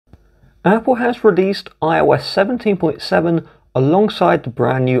Apple has released iOS 17.7 alongside the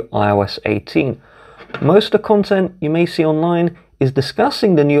brand new iOS 18. Most of the content you may see online is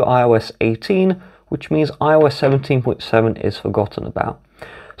discussing the new iOS 18, which means iOS 17.7 is forgotten about.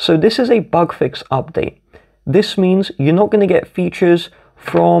 So this is a bug fix update. This means you're not going to get features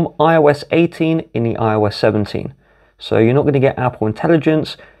from iOS 18 in the iOS 17. So you're not going to get Apple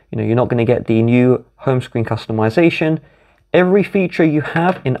Intelligence, you're not going to get the new home screen customization. Every feature you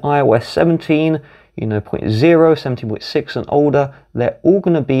have in iOS 17, 0.0, 17.6 and older, they're all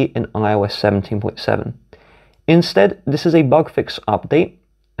going to be in iOS 17.7. Instead, this is a bug fix update.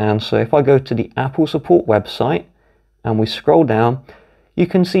 And so if I go to the Apple support website and we scroll down, you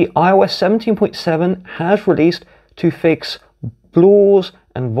can see iOS 17.7 has released to fix flaws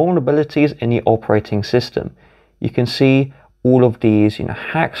and vulnerabilities in the operating system. You can see all of these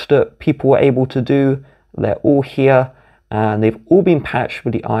hacks that people were able to do. They're all here. And they've all been patched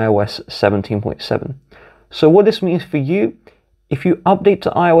with the iOS 17.7. So what this means for you, if you update to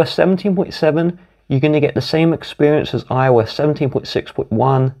iOS 17.7, you're going to get the same experience as iOS 17.6.1,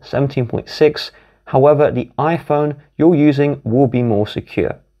 17.6. However, the iPhone you're using will be more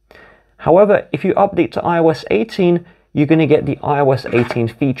secure. However, if you update to iOS 18, you're going to get the iOS 18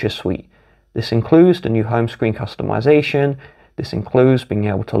 feature suite. This includes the new home screen customization. This includes being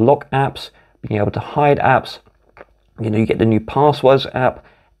able to lock apps, being able to hide apps. You get the new passwords app.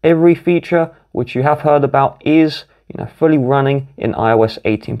 Every feature which you have heard about is fully running in iOS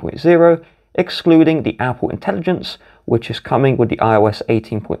 18.0, excluding the Apple Intelligence, which is coming with the iOS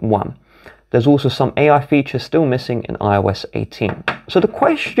 18.1. There's also some AI features still missing in iOS 18. So the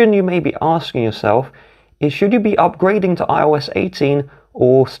question you may be asking yourself is, should you be upgrading to iOS 18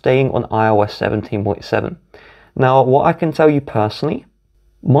 or staying on iOS 17.7? Now, what I can tell you personally,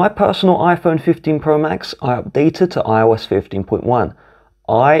 my personal iPhone 15 Pro Max, I updated to iOS 15.1.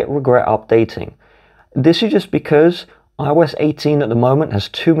 I regret updating. This is just because iOS 18 at the moment has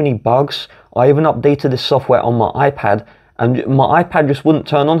too many bugs. I even updated this software on my iPad, and my iPad just wouldn't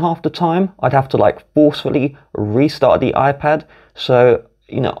turn on half the time. I'd have to forcefully restart the iPad. So,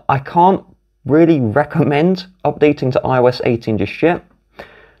 I can't really recommend updating to iOS 18 just yet.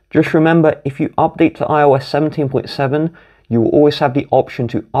 Just remember, if you update to iOS 17.7, you will always have the option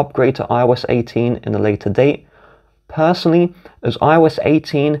to upgrade to iOS 18 in a later date. Personally, as iOS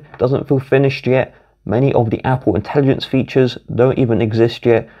 18 doesn't feel finished yet, many of the Apple Intelligence features don't even exist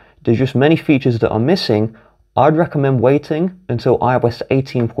yet. There's just many features that are missing. I'd recommend waiting until iOS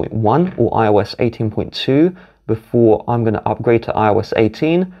 18.1 or iOS 18.2 before I'm going to upgrade to iOS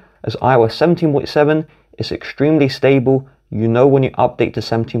 18, as iOS 17.7 is extremely stable. When you update to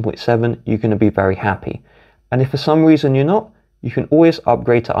 17.7, you're going to be very happy. And if for some reason you're not, you can always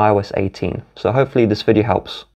upgrade to iOS 18. So hopefully this video helps.